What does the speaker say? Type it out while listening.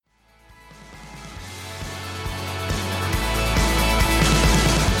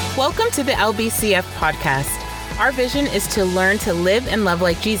Welcome to the LBCF podcast. Our vision is to learn to live and love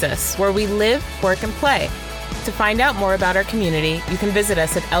like Jesus, where we live, work, and play. To find out more about our community, you can visit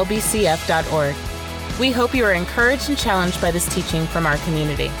us at lbcf.org. We hope you are encouraged and challenged by this teaching from our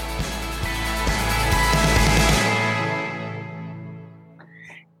community.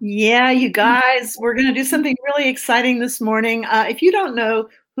 Yeah, you guys, we're going to do something really exciting this morning. If you don't know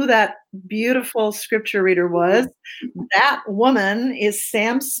who that beautiful scripture reader was, that woman is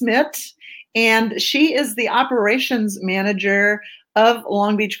Sam Smidt, and she is the operations manager of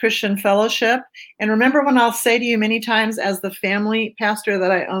Long Beach Christian Fellowship. And remember when I'll say to you many times as the family pastor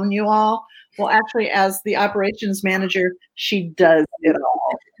that I own you all? Well, actually, as the operations manager, she does it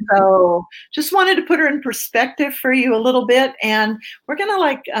all. So just wanted to put her in perspective for you a little bit. And we're going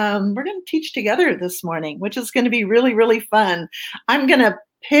to teach together this morning, which is going to be really, really fun. I'm going to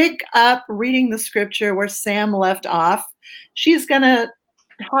pick up reading the scripture where Sam left off. She's going to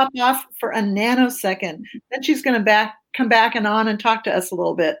hop off for a nanosecond. Then she's going to come back and on and talk to us a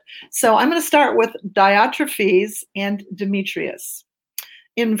little bit. So I'm going to start with Diotrephes and Demetrius.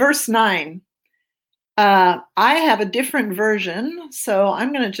 In verse 9, I have a different version, so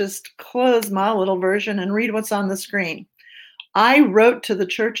I'm going to just close my little version and read what's on the screen. I wrote to the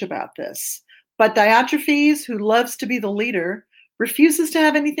church about this, but Diotrephes, who loves to be the leader, refuses to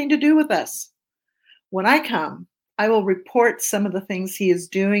have anything to do with us. When I come, I will report some of the things he is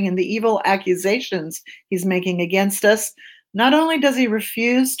doing and the evil accusations he's making against us. Not only does he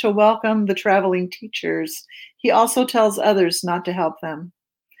refuse to welcome the traveling teachers, he also tells others not to help them.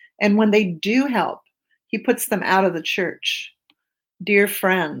 And when they do help, he puts them out of the church. Dear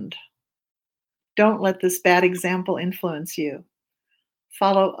friend, don't let this bad example influence you.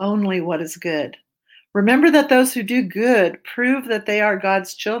 Follow only what is good. Remember that those who do good prove that they are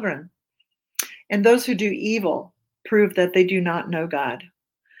God's children, and those who do evil prove that they do not know God.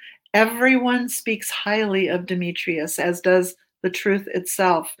 Everyone speaks highly of Demetrius, as does the truth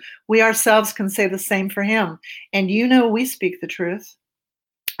itself. We ourselves can say the same for him, and you know we speak the truth.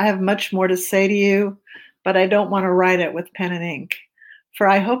 I have much more to say to you, but I don't want to write it with pen and ink, for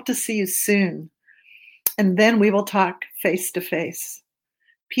I hope to see you soon, and then we will talk face to face.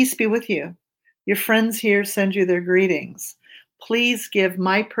 Peace be with you. Your friends here send you their greetings. Please give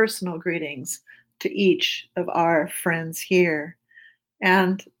my personal greetings to each of our friends here.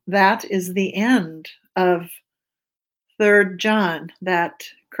 And that is the end of 3 John, that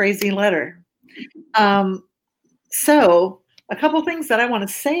crazy letter. So a couple things that I want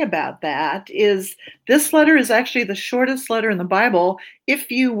to say about that is this letter is actually the shortest letter in the Bible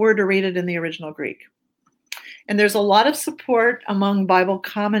if you were to read it in the original Greek. And there's a lot of support among Bible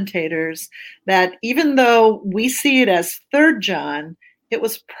commentators that even though we see it as 3 John, it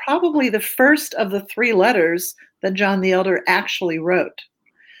was probably the first of the 3 letters that John the Elder actually wrote.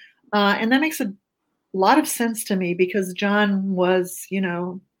 And that makes a lot of sense to me because John was,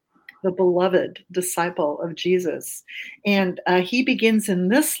 the beloved disciple of Jesus. And he begins in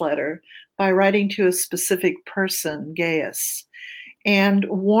this letter by writing to a specific person, Gaius, and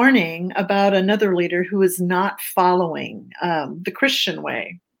warning about another leader who is not following the Christian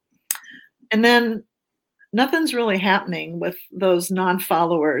way. And then nothing's really happening with those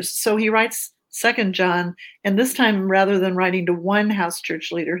non-followers. So he writes 2 John, and this time rather than writing to one house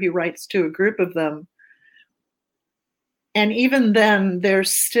church leader, he writes to a group of them. And even then,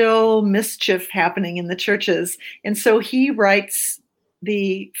 there's still mischief happening in the churches. And so he writes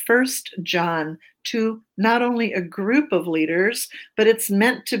the 1 John to not only a group of leaders, but it's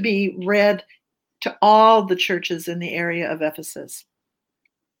meant to be read to all the churches in the area of Ephesus.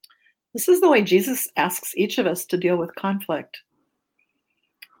 This is the way Jesus asks each of us to deal with conflict.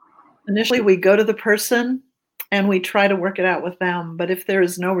 Initially, we go to the person and we try to work it out with them. But if there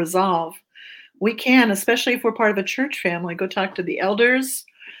is no resolve, we can, especially if we're part of a church family, go talk to the elders,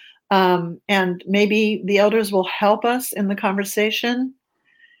 and maybe the elders will help us in the conversation.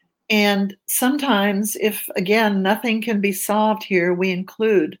 And sometimes, if, again, nothing can be solved here, we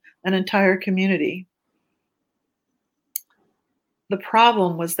include an entire community. The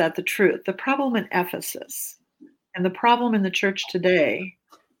problem was that the problem in Ephesus, and the problem in the church today,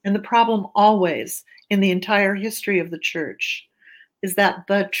 and the problem always in the entire history of the church, is that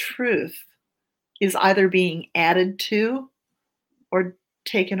the truth is either being added to or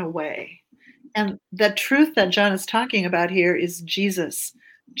taken away. And the truth that John is talking about here is Jesus.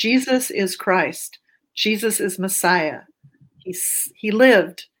 Jesus is Christ. Jesus is Messiah. He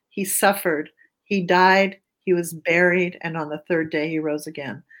lived, he suffered, he died, he was buried, and on the 3rd day he rose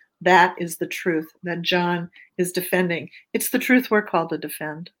again. That is the truth that John is defending. It's the truth we're called to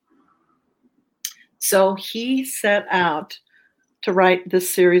defend. So he set out to write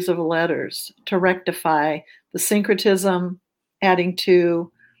this series of letters to rectify the syncretism, adding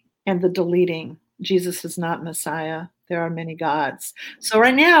to, and the deleting. Jesus is not Messiah. There are many gods. So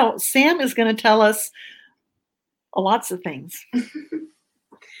right now, Sam is going to tell us lots of things.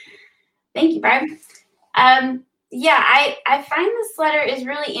 Thank you, Barb. I find this letter is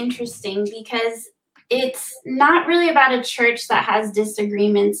really interesting because it's not really about a church that has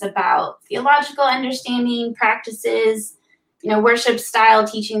disagreements about theological understanding, practices, worship style,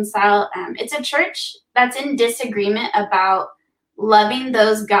 teaching style. It's a church that's in disagreement about loving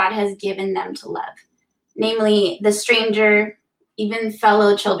those God has given them to love, namely the stranger, even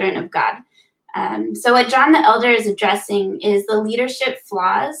fellow children of God. So what John the Elder is addressing is the leadership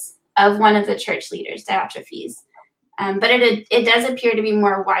flaws of one of the church leaders, Diotrephes. But it does appear to be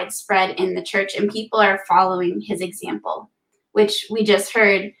more widespread in the church, and people are following his example, which we just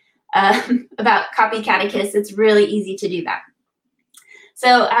heard about copy catechists. It's really easy to do that.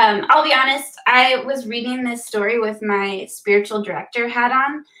 So I'll be honest, I was reading this story with my spiritual director hat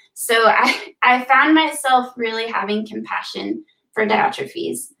on. So I found myself really having compassion for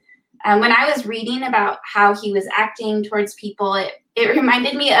Diotrephes. When I was reading about how he was acting towards people, it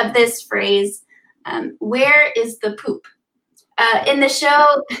reminded me of this phrase, where is the poop? In the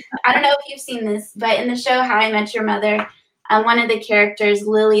show, I don't know if you've seen this, but in the show How I Met Your Mother, one of the characters,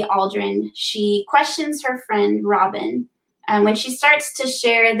 Lily Aldrin, she questions her friend Robin when she starts to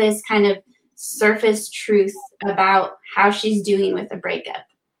share this kind of surface truth about how she's doing with a breakup.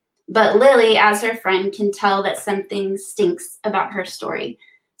 But Lily, as her friend, can tell that something stinks about her story.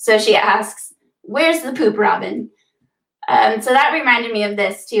 So she asks, where's the poop, Robin? So that reminded me of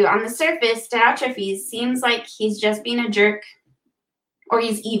this too. On the surface, Diotrephes seems like he's just being a jerk or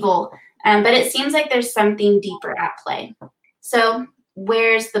he's evil, but it seems like there's something deeper at play. So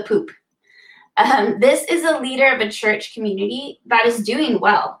where's the poop? This is a leader of a church community that is doing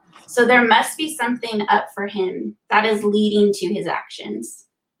well. So there must be something up for him that is leading to his actions.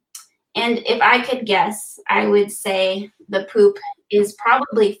 And if I could guess, I would say the poop is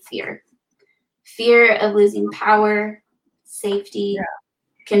probably fear. Fear of losing power, safety,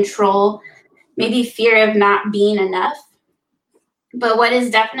 control, maybe fear of not being enough. But what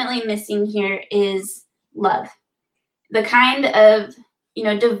is definitely missing here is love. The kind of,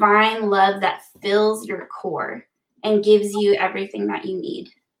 divine love that fills your core and gives you everything that you need.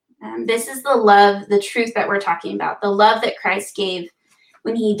 This is the love, the truth that we're talking about, the love that Christ gave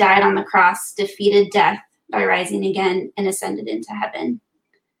when he died on the cross, defeated death by rising again and ascended into heaven.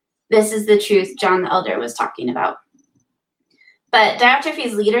 This is the truth John the Elder was talking about. But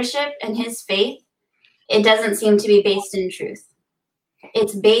Diotrephes' leadership and his faith, it doesn't seem to be based in truth.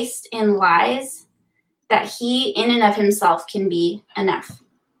 It's based in lies that he, in and of himself, can be enough.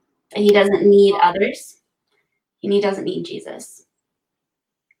 That he doesn't need others, and he doesn't need Jesus.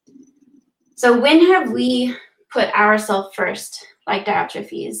 So when have we put ourselves first, like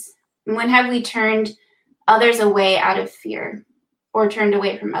Diotrephes? And when have we turned others away out of fear or turned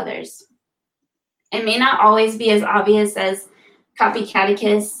away from others? It may not always be as obvious as copy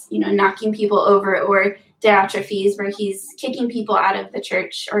catechists, knocking people over, or Diotrephes, where he's kicking people out of the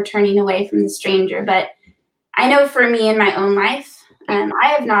church or turning away from the stranger. But I know for me in my own life,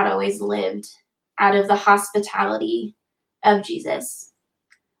 I have not always lived out of the hospitality of Jesus,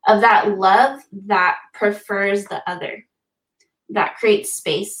 of that love that prefers the other, that creates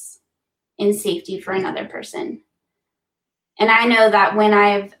space and safety for another person. And I know that when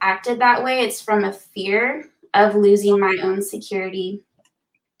I've acted that way, it's from a fear of losing my own security,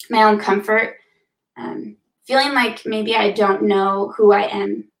 my own comfort, feeling like maybe I don't know who I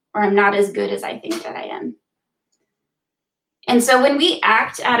am or I'm not as good as I think that I am. And so when we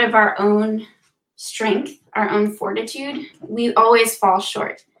act out of our own strength, our own fortitude, we always fall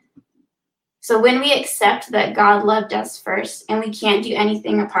short. So when we accept that God loved us first and we can't do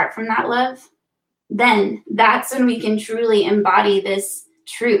anything apart from that love, then that's when we can truly embody this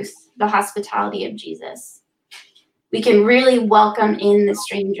truth, the hospitality of Jesus. We can really welcome in the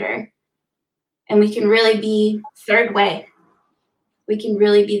stranger, and we can really be third way. We can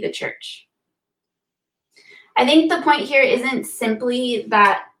really be the church. I think the point here isn't simply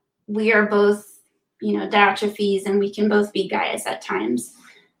that we are both, Diotrephes, and we can both be Gaius at times.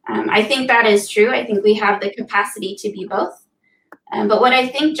 I think that is true. I think we have the capacity to be both. But what I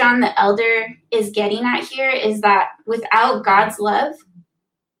think John the Elder is getting at here is that without God's love,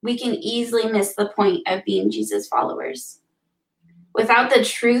 we can easily miss the point of being Jesus followers. Without the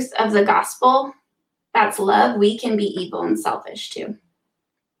truth of the gospel, that's love, we can be evil and selfish too.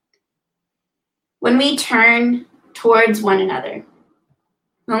 When we turn towards one another,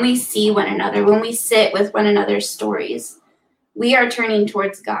 when we see one another, when we sit with one another's stories, we are turning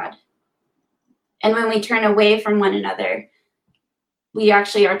towards God. And when we turn away from one another, we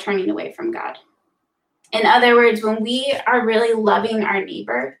actually are turning away from God. In other words, when we are really loving our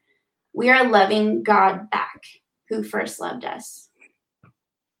neighbor, we are loving God back, who first loved us.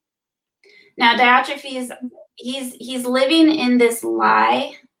 Now, Diotrephes, he's living in this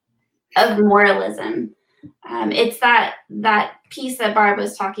lie of moralism. It's that piece that Barb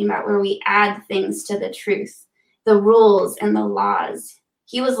was talking about where we add things to the truth, the rules and the laws.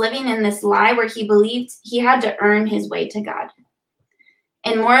 He was living in this lie where he believed he had to earn his way to God.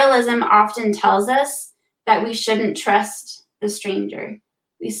 And moralism often tells us that we shouldn't trust the stranger.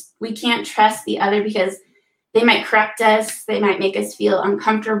 We can't trust the other because they might correct us, they might make us feel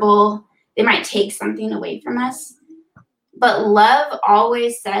uncomfortable, they might take something away from us. But love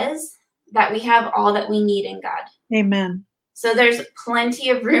always says that we have all that we need in God. Amen. So there's plenty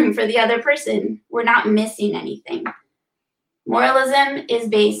of room for the other person. We're not missing anything. Moralism is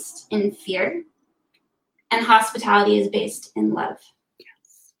based in fear, and hospitality is based in love.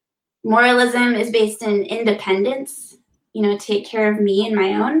 Yes. Moralism is based in independence, take care of me and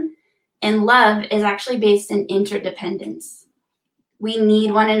my own. And love is actually based in interdependence. We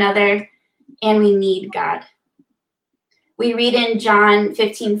need one another and we need God. We read in John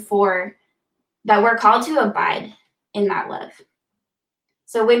 15:4 that we're called to abide in that love.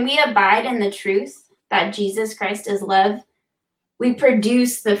 So when we abide in the truth that Jesus Christ is love, we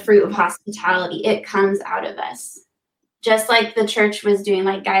produce the fruit of hospitality. It comes out of us, just like the church was doing,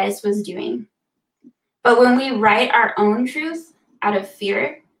 like Gaius was doing. But when we write our own truth out of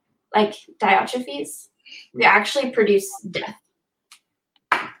fear, like Diotrephes, we actually produce death.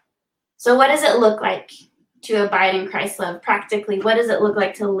 So what does it look like to abide in Christ's love? Practically, what does it look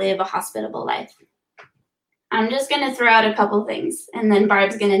like to live a hospitable life? I'm just going to throw out a couple things, and then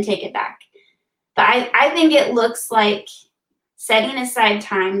Barb's going to take it back. But I think it looks like setting aside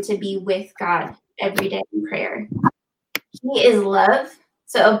time to be with God every day in prayer. He is love,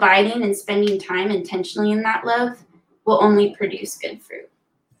 so abiding and spending time intentionally in that love will only produce good fruit.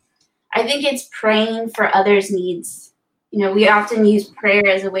 I think it's praying for others' needs. We often use prayer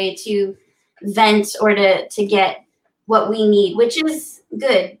as a way to vent or to get what we need, which is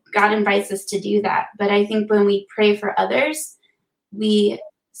good. God invites us to do that. But I think when we pray for others, we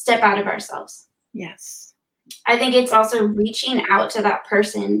step out of ourselves. Yes. I think it's also reaching out to that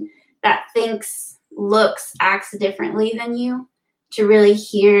person that thinks, looks, acts differently than you to really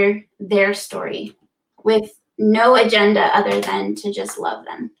hear their story with no agenda other than to just love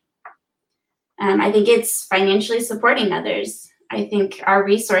them. I think it's financially supporting others. I think our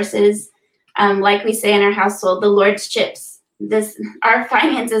resources, like we say in our household, the Lord's chips. Our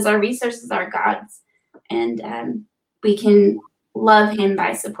finances, our resources are God's. And we can love him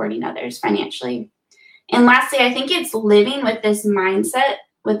by supporting others financially. And lastly, I think it's living with this mindset,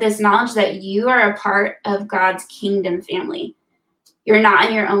 with this knowledge that you are a part of God's kingdom family. You're not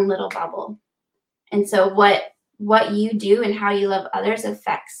in your own little bubble. And so what you do and how you love others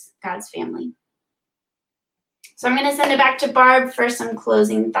affects God's family. So I'm going to send it back to Barb for some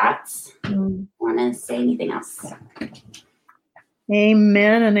closing thoughts. Want to say anything else?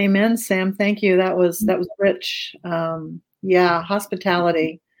 Amen and amen, Sam. Thank you. That was rich.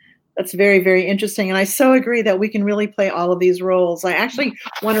 Hospitality. That's very, very interesting. And I so agree that we can really play all of these roles. I actually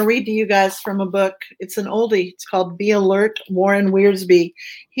want to read to you guys from a book. It's an oldie. It's called Be Alert, Warren Wiersbe.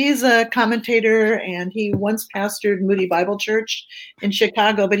 He's a commentator, and he once pastored Moody Bible Church in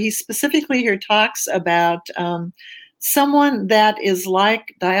Chicago, but he specifically here talks about someone that is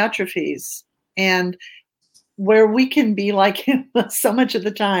like Diotrephes, and where we can be like him so much of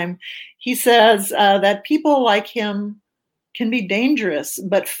the time. He says that people like him can be dangerous,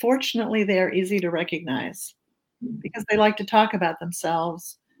 but fortunately they are easy to recognize because they like to talk about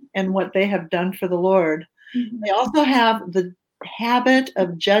themselves and what they have done for the Lord. Mm-hmm. They also have the habit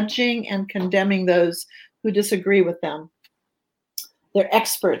of judging and condemning those who disagree with them. They're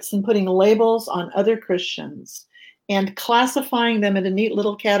experts in putting labels on other Christians and classifying them into neat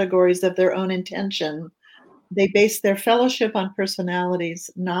little categories of their own intention. They base their fellowship on personalities,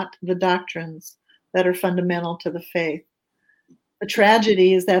 not the doctrines that are fundamental to the faith. The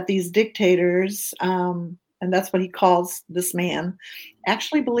tragedy is that these dictators, and that's what he calls this man,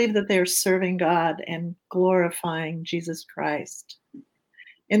 actually believe that they're serving God and glorifying Jesus Christ.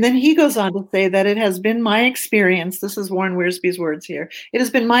 And then he goes on to say that it has been my experience, this is Warren Wiersbe's words here, it has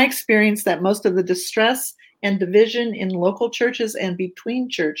been my experience that most of the distress and division in local churches and between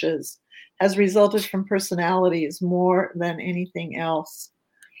churches has resulted from personalities more than anything else.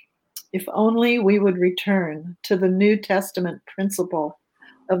 If only we would return to the New Testament principle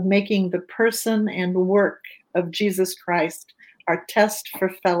of making the person and work of Jesus Christ our test for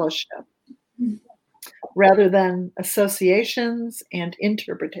fellowship, rather than associations and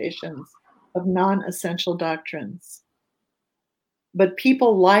interpretations of non-essential doctrines. But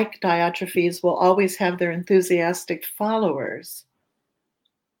people like Diotrephes will always have their enthusiastic followers,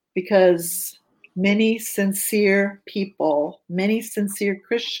 because many sincere people, many sincere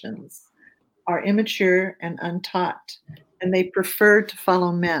Christians, are immature and untaught, and they prefer to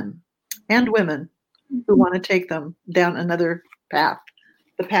follow men and women who want to take them down another path,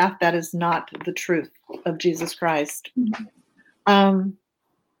 the path that is not the truth of Jesus Christ.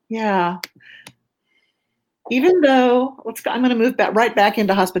 Yeah. Even though, I'm going to move right back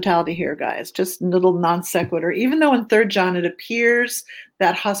into hospitality here, guys, just a little non sequitur. Even though in 3 John it appears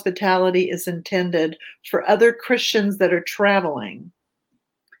that hospitality is intended for other Christians that are traveling,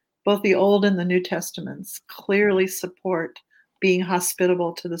 both the Old and the New Testaments clearly support being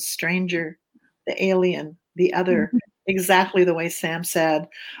hospitable to the stranger, the alien, the other, exactly the way Sam said.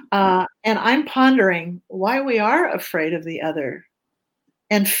 And I'm pondering why we are afraid of the other.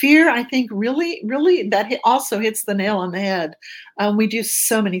 And fear, I think, really, that also hits the nail on the head. We do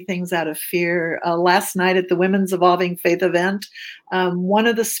so many things out of fear. Last night at the Women's Evolving Faith event, one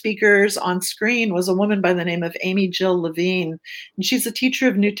of the speakers on screen was a woman by the name of Amy Jill Levine. And she's a teacher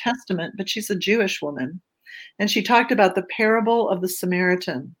of New Testament, but she's a Jewish woman. And she talked about the parable of the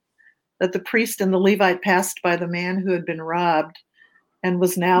Samaritan, that the priest and the Levite passed by the man who had been robbed and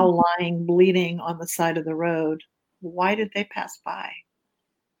was now lying bleeding on the side of the road. Why did they pass by?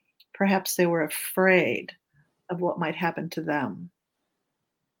 Perhaps they were afraid of what might happen to them.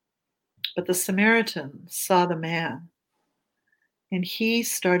 But the Samaritan saw the man, and he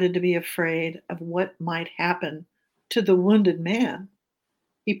started to be afraid of what might happen to the wounded man.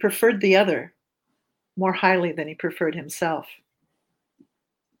 He preferred the other more highly than he preferred himself.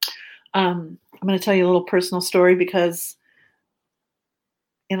 I'm going to tell you a little personal story, because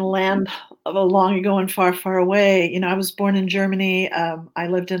in a land of a long ago and far, far away, I was born in Germany. I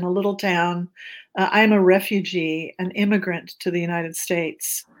lived in a little town. I'm a refugee, an immigrant to the United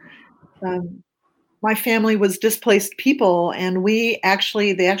States. My family was displaced people, and they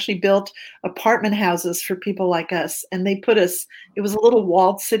actually built apartment houses for people like us. And it was a little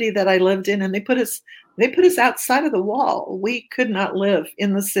walled city that I lived in, and they put us outside of the wall. We could not live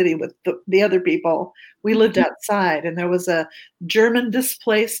in the city with the other people. We lived outside, and there was a German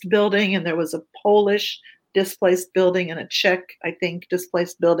displaced building, and there was a Polish displaced building, and a Czech, I think,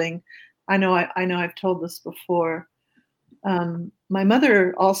 displaced building. I know I've told this before. My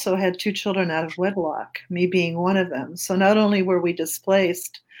mother also had 2 children out of wedlock, me being one of them. So not only were we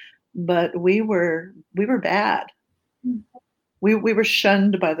displaced, but we were bad. We were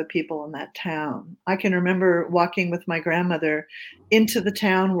shunned by the people in that town. I can remember walking with my grandmother into the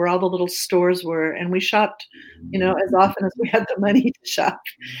town where all the little stores were, and we shopped, as often as we had the money to shop.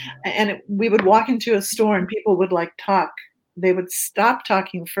 And we would walk into a store, and people would talk. They would stop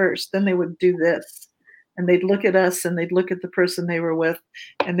talking first, then they would do this. And they'd look at us, and they'd look at the person they were with,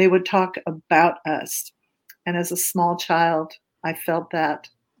 and they would talk about us. And as a small child, I felt that.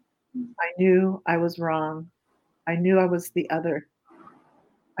 I knew I was wrong. I knew I was the other.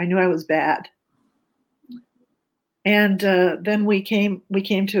 I knew I was bad. And then we came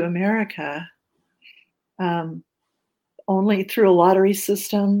to America only through a lottery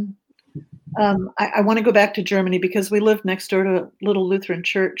system. I want to go back to Germany because we lived next door to a little Lutheran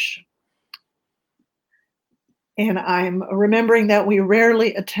church. And I'm remembering that we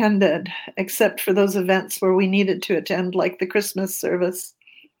rarely attended, except for those events where we needed to attend, like the Christmas service.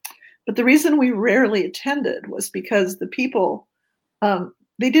 But the reason we rarely attended was because the people,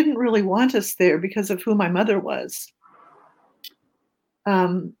 they didn't really want us there because of who my mother was.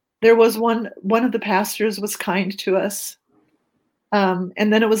 There was one of the pastors was kind to us.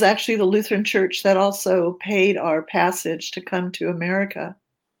 And then it was actually the Lutheran church that also paid our passage to come to America.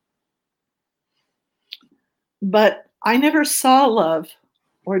 But I never saw love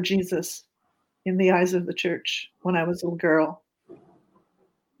or Jesus in the eyes of the church when I was a little girl.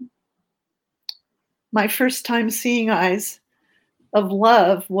 My first time seeing eyes of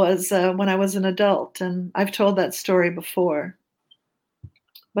love was when I was an adult, and I've told that story before.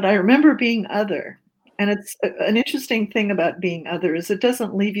 But I remember being other, and it's an interesting thing about being other is it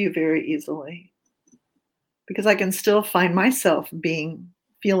doesn't leave you very easily, because I can still find myself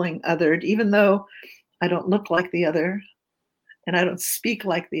feeling othered, even though I don't look like the other, and I don't speak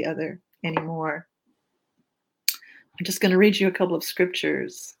like the other anymore. I'm just going to read you a couple of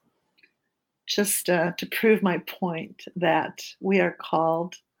scriptures just to prove my point that we are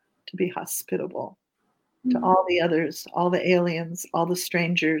called to be hospitable to all the others, all the aliens, all the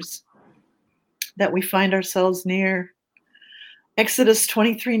strangers that we find ourselves near. Exodus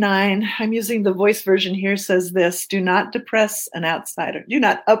 23:9, I'm using the Voice version here, says this: do not depress an outsider. Do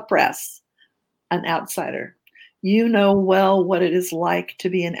not oppress an outsider. You know well what it is like to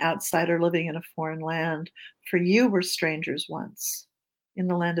be an outsider living in a foreign land, for you were strangers once in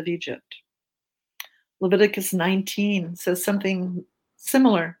the land of Egypt. Leviticus 19 says something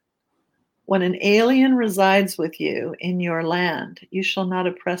similar. When an alien resides with you in your land, you shall not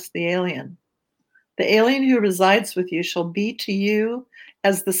oppress the alien. The alien who resides with you shall be to you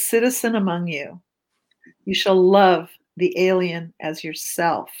as the citizen among you. You shall love the alien as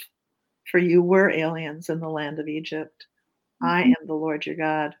yourself, for you were aliens in the land of Egypt. I am the Lord your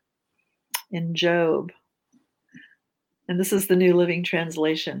God. In Job, and this is the New Living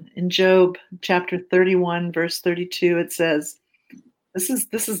Translation. In Job chapter 31, verse 32, it says,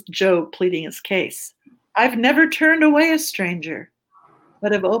 this is Job pleading his case. I've never turned away a stranger,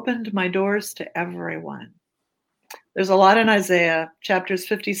 but have opened my doors to everyone. There's a lot in Isaiah. Chapters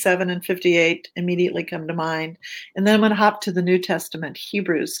 57 and 58 immediately come to mind. And then I'm going to hop to the New Testament,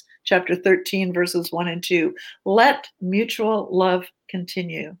 Hebrews chapter 13, verses 1 and 2. Let mutual love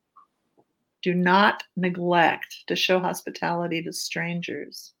continue. Do not neglect to show hospitality to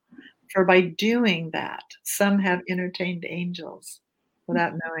strangers, for by doing that, some have entertained angels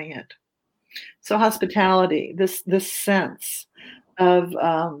without knowing it. So hospitality, this sense of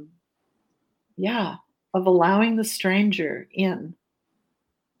allowing the stranger in.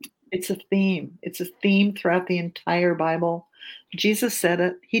 It's a theme. It's a theme throughout the entire Bible. Jesus said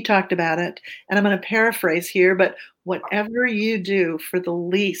it. He talked about it. And I'm going to paraphrase here, but whatever you do for the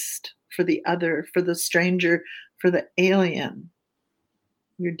least, for the other, for the stranger, for the alien,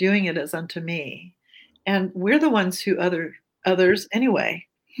 you're doing it as unto me. And we're the ones who others anyway,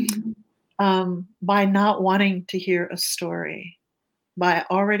 by not wanting to hear a story, by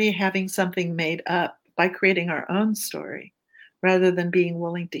already having something made up, by creating our own story, rather than being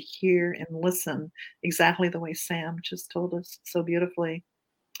willing to hear and listen exactly the way Sam just told us so beautifully.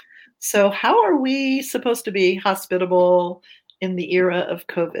 So how are we supposed to be hospitable in the era of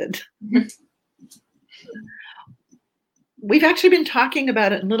COVID? We've actually been talking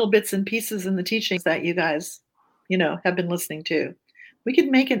about it in little bits and pieces in the teachings that you guys, have been listening to. We could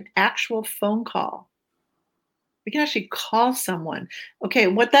make an actual phone call. We can actually call someone. Okay,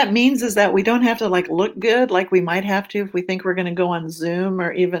 what that means is that we don't have to look good like we might have to if we think we're going to go on Zoom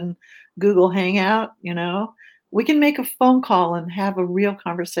or even Google Hangout, We can make a phone call and have a real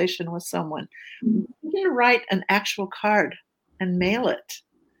conversation with someone. We can write an actual card and mail it.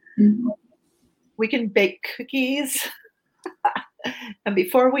 Mm-hmm. We can bake cookies. And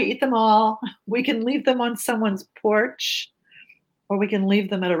before we eat them all, we can leave them on someone's porch, or we can leave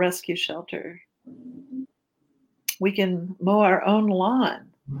them at a rescue shelter. We can mow our own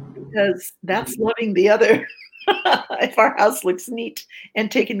lawn, because that's loving the other if our house looks neat and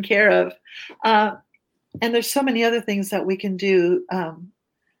taken care of. And there's so many other things that we can do.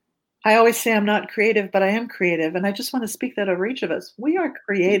 I always say I'm not creative, but I am creative. And I just want to speak that over each of us. We are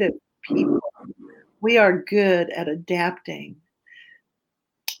creative people. We are good at adapting.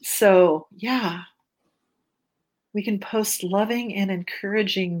 So, we can post loving and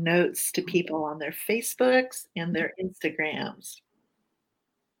encouraging notes to people on their Facebooks and their Instagrams.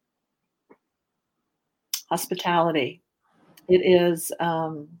 Hospitality. It is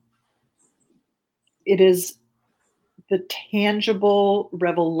the tangible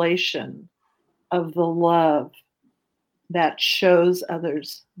revelation of the love that shows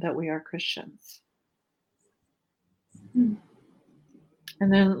others that we are Christians.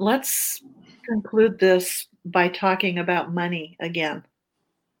 And then let's conclude this by talking about money again.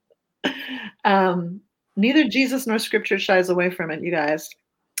 Neither Jesus nor Scripture shies away from it, you guys.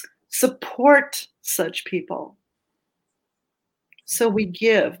 Support such people. So we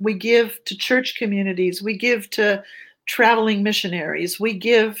give to church communities, we give to traveling missionaries, we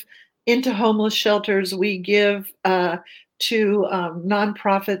give into homeless shelters, we give to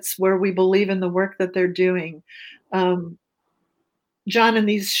nonprofits where we believe in the work that they're doing. John, in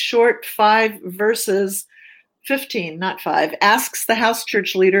these short 5 verses, 15, not 5, asks the house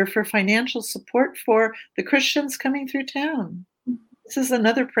church leader for financial support for the Christians coming through town. This is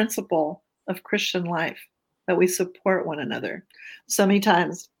another principle of Christian life, that we support one another. So many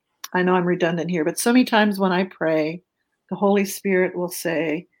times, I know I'm redundant here, but so many times when I pray, the Holy Spirit will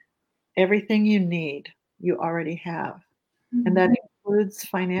say, everything you need, you already have. Mm-hmm. And that includes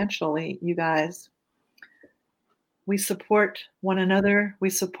financially, you guys. We support one another.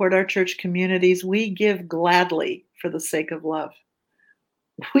 We support our church communities. We give gladly for the sake of love.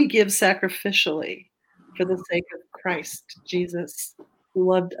 We give sacrificially for the sake of Christ, Jesus, who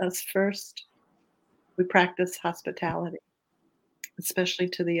loved us first. We practice hospitality. especially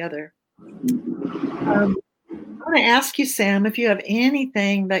to the other. I want to ask you, Sam, if you have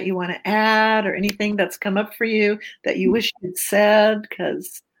anything that you want to add or anything that's come up for you that you wish you'd said,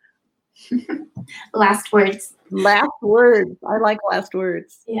 because last words. Last words. I like last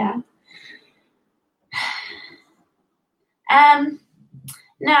words. Yeah.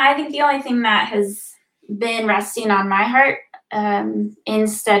 No, I think the only thing that has been resting on my heart in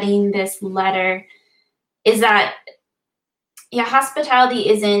studying this letter is that, hospitality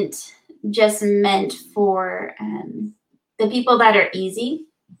isn't just meant for the people that are easy.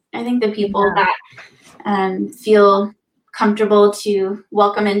 I think the people that feel comfortable to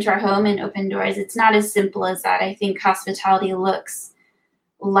welcome into our home and open doors, it's not as simple as that. I think hospitality looks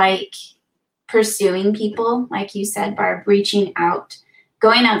like pursuing people, like you said, Barb, reaching out,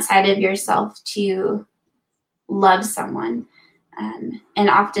 going outside of yourself to love someone. And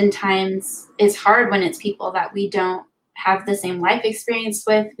oftentimes it's hard when it's people that we don't have the same life experience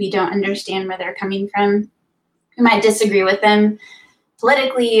with. We don't understand where they're coming from. We might disagree with them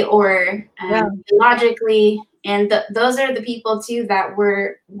politically or logically. And those are the people too that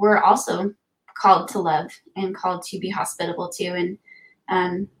we're also called to love and called to be hospitable to.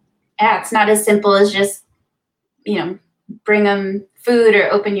 And it's not as simple as just, bring them food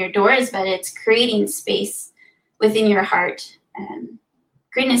or open your doors, but it's creating space within your heart,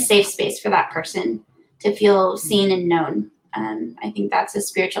 creating a safe space for that person to feel seen and known. I think that's a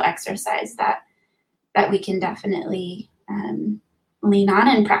spiritual exercise that we can definitely lean on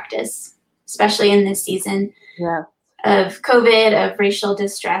and practice, especially in this season of COVID, of racial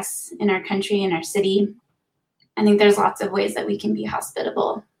distress in our country, in our city. I think there's lots of ways that we can be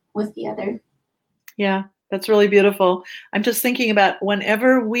hospitable with the other. Yeah, that's really beautiful. I'm just thinking about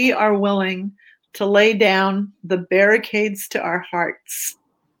whenever we are willing to lay down the barricades to our hearts,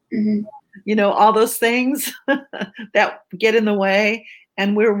 all those things that get in the way,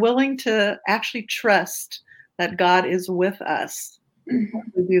 and we're willing to actually trust that God is with us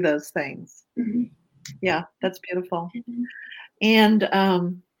to do those things. Yeah, that's beautiful. And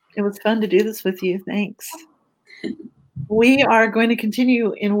it was fun to do this with you. Thanks. We are going to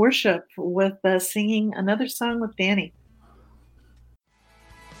continue in worship with singing another song with Danny.